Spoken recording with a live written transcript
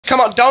Come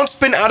on, don't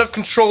spin out of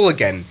control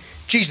again.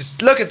 Jesus,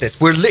 look at this.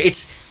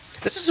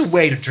 This is a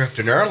way to drift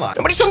an airline.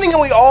 But something that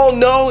we all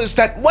know is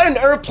that when an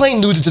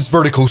airplane loses its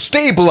vertical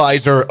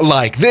stabilizer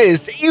like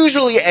this, it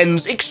usually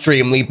ends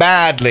extremely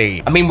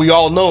badly. I mean, we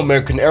all know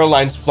American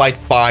Airlines Flight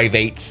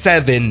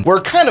 587, where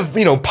kind of,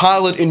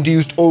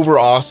 pilot-induced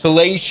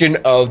over-oscillation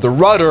of the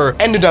rudder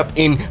ended up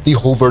in the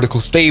whole vertical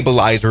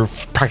stabilizer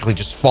practically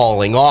just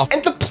falling off,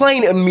 and the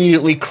plane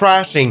immediately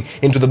crashing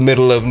into the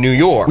middle of New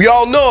York. We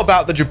all know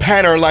about the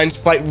Japan Airlines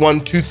Flight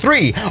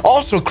 123,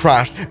 also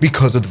crashed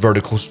because of the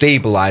vertical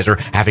stabilizer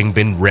having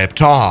been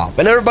ripped off.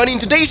 And everybody, in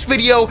today's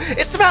video,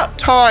 it's about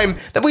time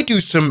that we do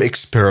some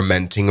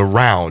experimenting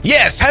around.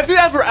 Yes, have you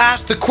ever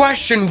asked the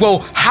question, well,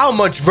 how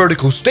much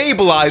vertical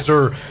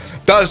stabilizer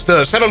does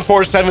the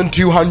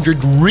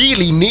 747-200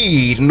 really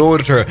need in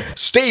order to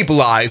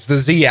stabilize the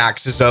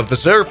z-axis of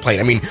this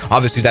airplane? I mean,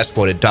 obviously that's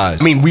what it does.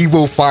 I mean, we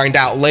will find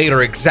out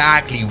later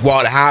exactly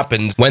what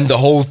happens when the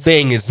whole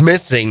thing is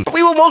missing.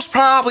 We will most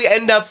probably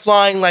end up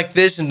flying like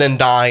this and then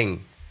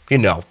dying.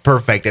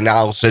 Perfect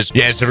analysis.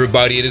 Yes,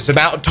 everybody, it is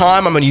about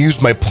time. I'm going to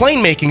use my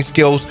plane making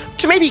skills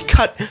to maybe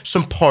cut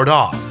some part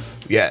off.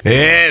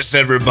 Yes,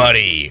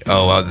 everybody.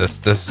 Oh, well, this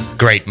is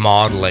great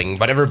modeling.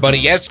 But everybody,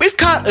 yes, we've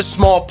cut a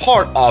small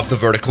part of the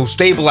vertical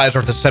stabilizer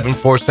of the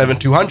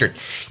 747-200.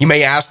 You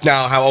may ask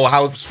now,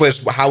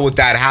 how would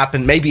that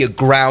happen? Maybe a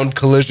ground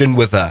collision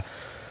with a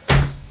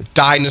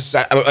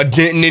dinosaur, a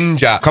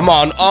ninja. Come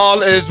on,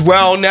 all is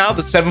well now.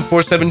 The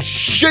 747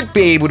 should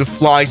be able to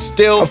fly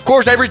still. Of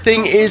course,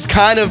 everything is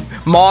kind of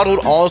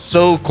modeled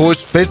also, of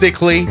course,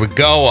 physically. We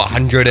go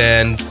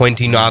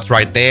 120 knots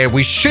right there.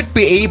 We should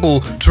be able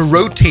to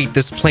rotate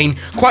this plane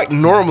quite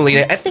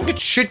normally. I think it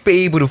should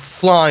be able to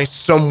fly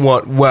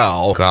somewhat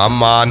well.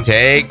 Come on,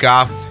 take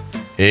off.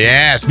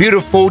 Yes,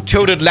 beautiful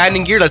tilted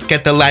landing gear. Let's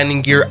get the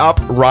landing gear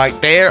up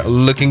right there.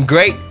 Looking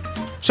great.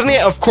 Something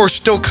that, of course,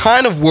 still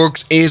kind of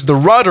works is the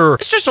rudder.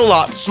 It's just a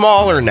lot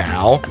smaller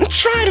now. I'm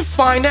trying to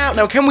find out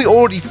now, can we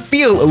already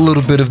feel a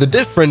little bit of the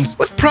difference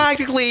with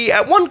practically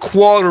at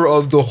 1/4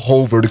 of the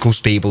whole vertical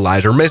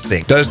stabilizer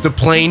missing? Does the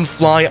plane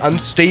fly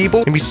unstable?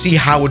 Let me see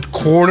how it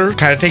corners,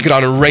 kind of take it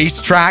on a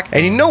racetrack.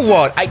 And you know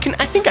what? I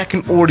think I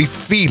can already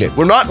feel it.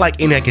 We're not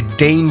like in like a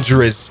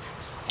dangerous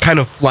kind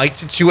of flight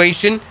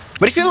situation.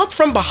 But if you look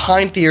from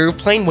behind the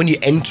airplane when you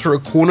enter a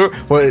corner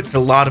where it's a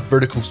lot of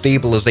vertical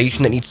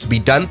stabilization that needs to be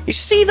done, you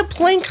see the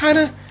plane kind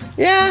of,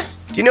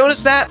 do you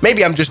notice that?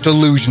 Maybe I'm just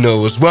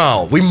delusional as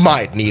well. We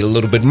might need a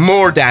little bit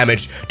more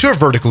damage to a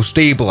vertical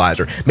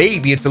stabilizer.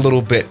 Maybe it's a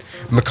little bit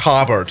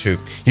macabre to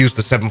use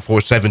the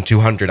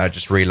 747-200. I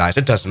just realized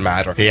it doesn't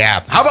matter.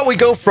 Yeah. How about we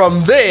go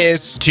from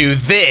this to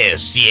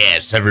this?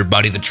 Yes,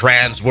 everybody, the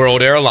Trans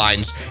World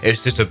Airlines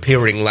is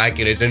disappearing like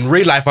it is in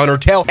real life on our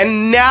tail.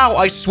 And now,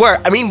 I swear,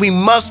 I mean, we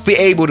must be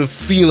able to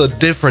feel a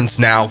difference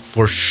now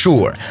for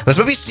sure. Let's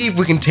maybe see if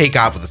we can take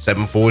off with the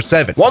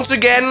 747. Once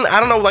again, I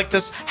don't know, like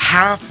this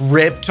half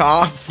ripped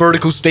off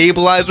vertical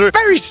stabilizer.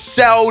 Very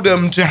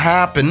seldom to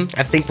happen.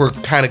 I think we're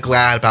kind of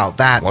glad about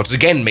that. Once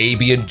again,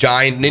 maybe a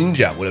giant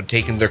ninja would have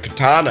taken their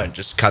katana and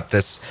just cut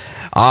this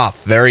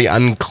off very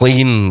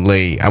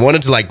uncleanly. I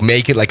wanted to like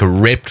make it like a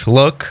ripped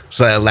look,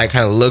 so that like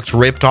kind of looks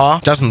ripped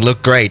off. Doesn't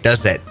look great,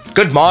 does it?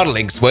 Good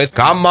modeling, Swiss.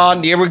 Come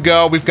on, here we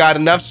go. We've got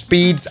enough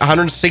speeds,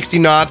 160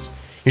 knots.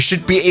 You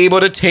should be able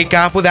to take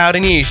off without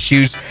any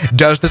issues.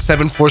 Does the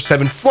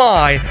 747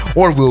 fly,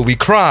 or will we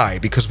cry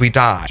because we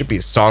die? Should be a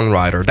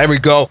songwriter. There we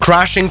go.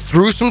 Crashing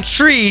through some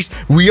trees,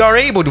 we are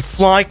able to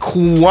fly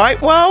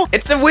quite well.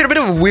 It's a bit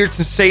of a weird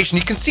sensation.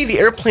 You can see the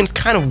airplane's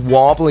kind of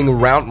wobbling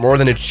around more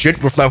than it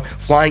should. We're now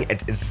flying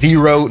at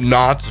 0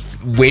 knots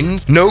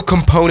winds, no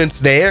components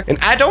there, and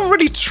I don't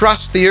really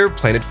trust the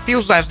airplane. It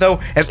feels as though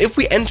as if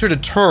we entered a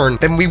turn,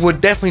 then we would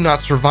definitely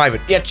not survive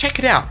it. Yeah, check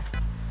it out.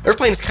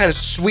 Airplane is kind of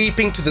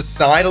sweeping to the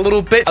side a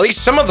little bit. At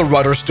least some of the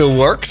rudder still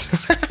works.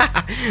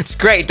 It's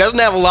great. It doesn't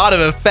have a lot of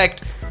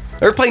effect.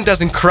 Airplane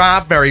doesn't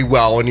craft very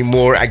well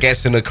anymore, I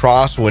guess, in a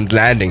crosswind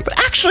landing. But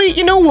actually,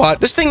 you know what?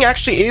 This thing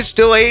actually is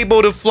still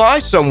able to fly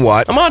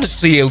somewhat. I'm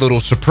honestly a little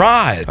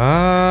surprised.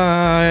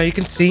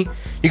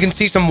 You can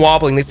see some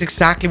wobbling. That's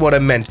exactly what I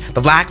meant.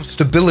 The lack of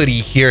stability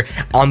here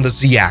on the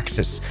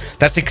z-axis.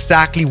 That's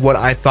exactly what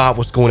I thought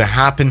was going to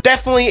happen.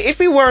 Definitely, if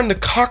we were in the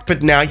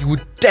cockpit now, you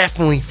would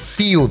definitely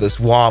feel this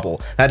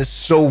wobble. That is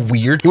so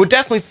weird. You would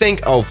definitely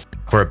think, oh,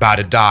 we're about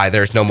to die.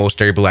 There's no more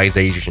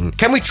stabilization.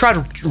 Can we try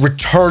to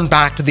return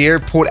back to the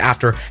airport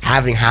after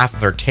having half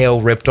of our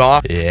tail ripped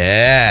off?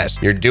 Yes,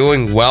 you're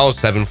doing well,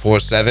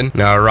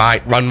 747. All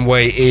right,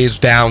 runway is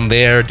down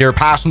there. Dear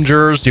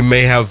passengers, you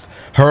may have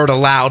heard a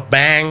loud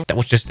bang. That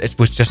was just, it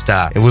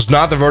was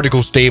not the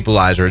vertical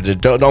stabilizer.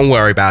 Don't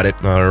worry about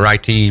it. All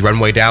righty,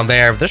 runway down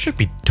there. This should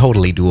be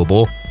totally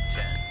doable.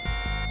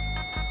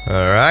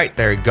 All right,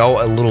 there you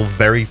go. A little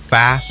very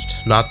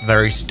fast, not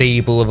very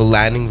stable of a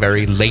landing,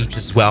 very late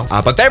as well.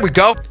 But there we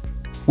go.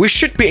 we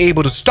should be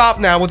able to stop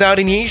now without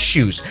any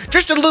issues.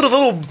 Just a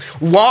little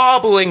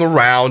wobbling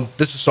around.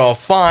 This is all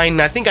fine.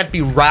 I think I'd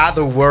be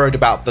rather worried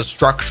about the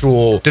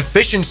structural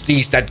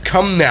deficiencies that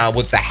come now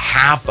with the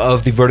half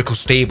of the vertical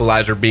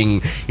stabilizer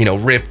being, you know,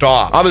 ripped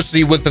off.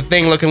 Obviously, with the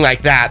thing looking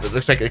like that, it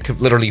looks like it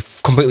could literally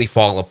completely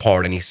fall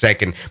apart any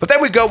second. But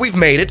there we go. We've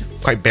made it.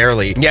 Quite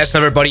barely. Yes,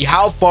 everybody.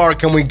 How far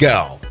can we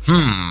go?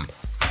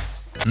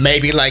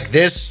 Maybe like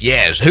this?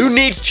 Yes. Who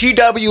needs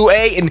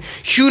TWA and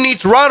who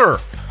needs rudder?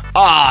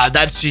 Ah,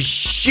 that's a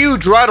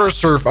huge rudder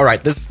surf. All right,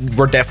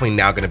 we're definitely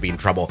now going to be in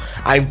trouble.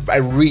 I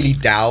really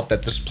doubt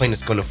that this plane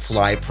is going to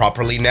fly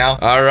properly now.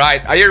 All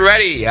right, are you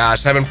ready?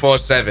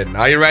 747.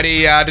 Are you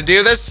ready to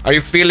do this? Are you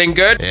feeling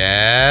good?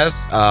 Yes.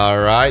 All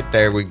right,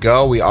 there we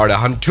go. We are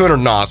at 200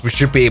 knots. We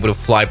should be able to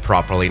fly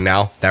properly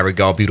now. There we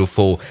go.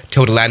 Beautiful.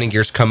 Till the landing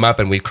gears come up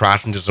and we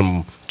crash into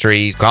some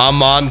trees.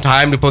 Come on,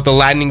 time to put the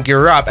landing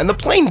gear up. And the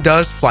plane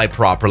does fly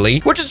properly,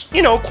 which is,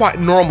 you know, quite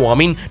normal. I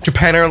mean,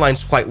 Japan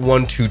Airlines Flight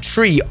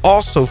 123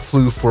 also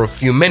flew for a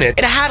few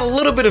minutes. It had a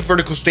little bit of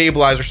vertical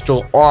stabilizer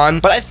still on,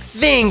 but I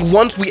think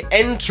once we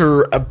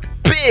enter a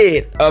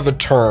bit of a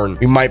turn,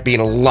 we might be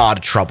in a lot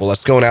of trouble.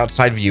 Let's go in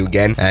outside view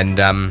again.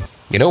 And,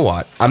 you know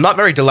what? I'm not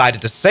very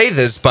delighted to say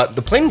this, but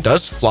the plane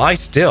does fly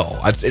still.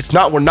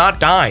 We're not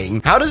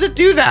dying. How does it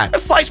do that? It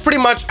flies pretty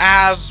much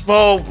as,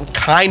 well,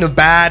 kind of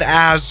bad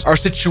as our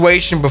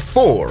situation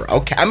before.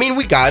 Okay, I mean,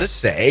 we gotta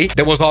say,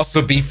 there was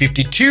also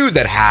B-52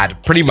 that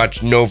had pretty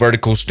much no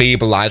vertical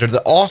stabilizer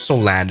that also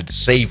landed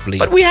safely.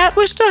 But we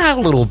still have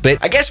a little bit.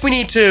 I guess we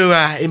need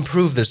to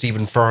improve this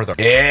even further.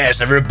 Yes,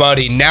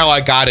 everybody, now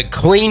I got a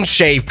clean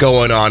shave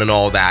going on and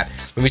all that.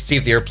 Let me see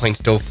if the airplane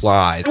still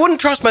flies. I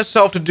wouldn't trust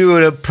myself to do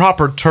a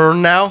proper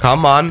turn now.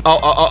 Come on.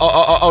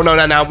 Oh,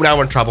 no, now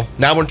we're in trouble.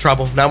 Now we're in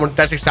trouble.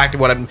 That's exactly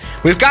what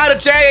we've got a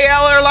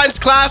JAL Airlines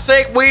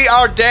Classic. We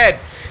are dead.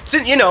 So,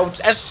 you know,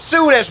 as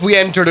soon as we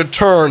entered a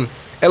turn,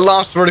 it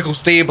lost vertical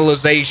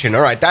stabilization.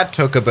 All right, that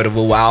took a bit of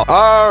a while.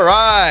 All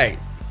right.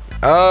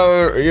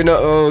 Oh, you know,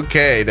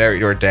 okay, there,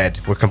 you're dead.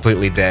 We're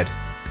completely dead.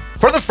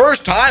 For the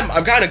first time,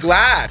 I'm kind of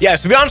glad. Yeah,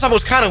 to be honest, I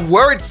was kind of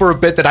worried for a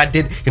bit that I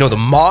did, you know, the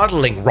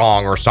modeling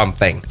wrong or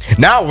something.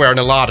 Now we're in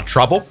a lot of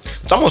trouble.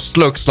 It almost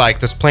looks like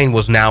this plane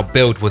was now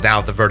built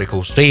without the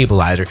vertical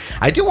stabilizer.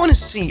 I do want to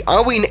see,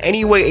 are we in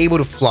any way able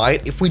to fly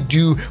it? If we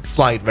do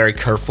fly it very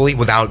carefully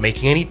without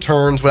making any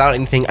turns, without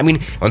anything. I mean,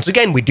 once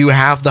again, we do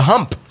have the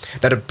hump.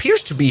 That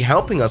appears to be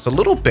helping us a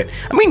little bit.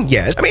 I mean,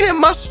 yes. I mean, it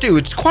must do.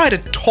 It's quite a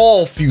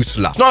tall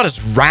fuselage. It's not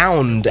as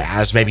round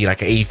as maybe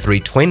like an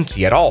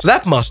A320 at all. So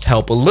that must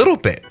help a little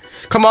bit.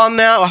 Come on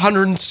now,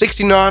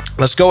 160 knots.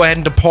 Let's go ahead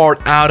and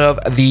depart out of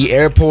the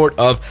airport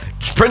of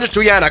Princess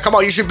Juliana. Come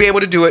on, you should be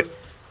able to do it.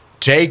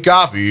 Take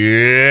off.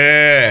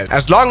 Yeah.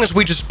 As long as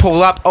we just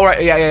pull up. All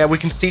right, yeah. We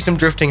can see some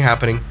drifting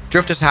happening.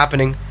 Drift is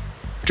happening.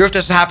 Drift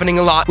is happening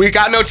a lot. We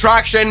got no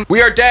traction.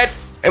 We are dead.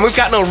 And we've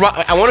got no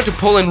I wanted to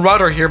pull in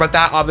rudder here, but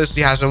that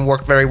obviously hasn't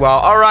worked very well.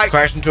 All right,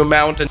 crash into a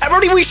mountain.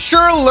 Everybody, we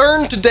sure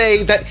learned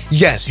today that,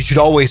 yes, you should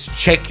always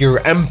check your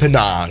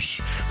empennage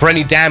for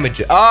any damage.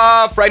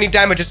 For any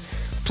damages.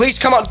 Please,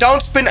 come on,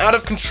 don't spin out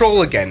of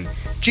control again.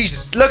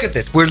 Jesus, look at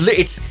this.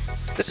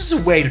 This is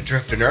a way to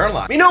drift an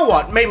airline. You know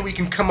what? Maybe we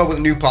can come up with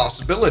new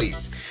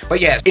possibilities. But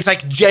yes, it's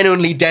like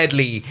genuinely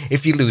deadly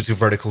if you lose your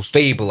vertical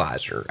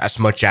stabilizer, as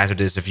much as it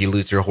is if you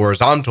lose your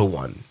horizontal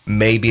one.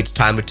 Maybe it's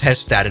time to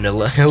test that in a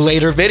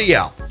later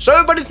video. So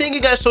everybody, thank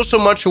you guys so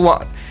much for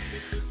watching.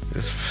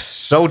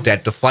 So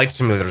dead, the flight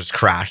simulator's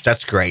crashed.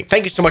 That's great.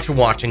 Thank you so much for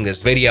watching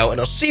this video, and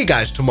I'll see you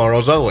guys tomorrow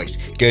as always.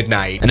 Good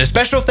night. And a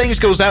special thanks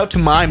goes out to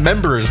my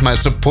members, my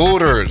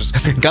supporters,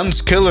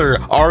 Guns Killer,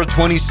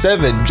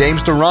 R27,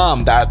 James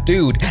Deram, That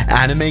Dude,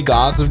 Anime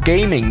Gods of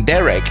Gaming,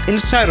 Derek,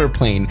 Insider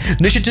Plane,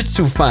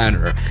 Nishijitsu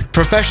Finder,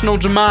 Professional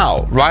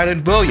Jamal,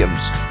 Ryland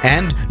Williams,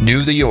 and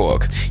New the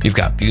York. You've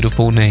got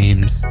beautiful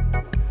names.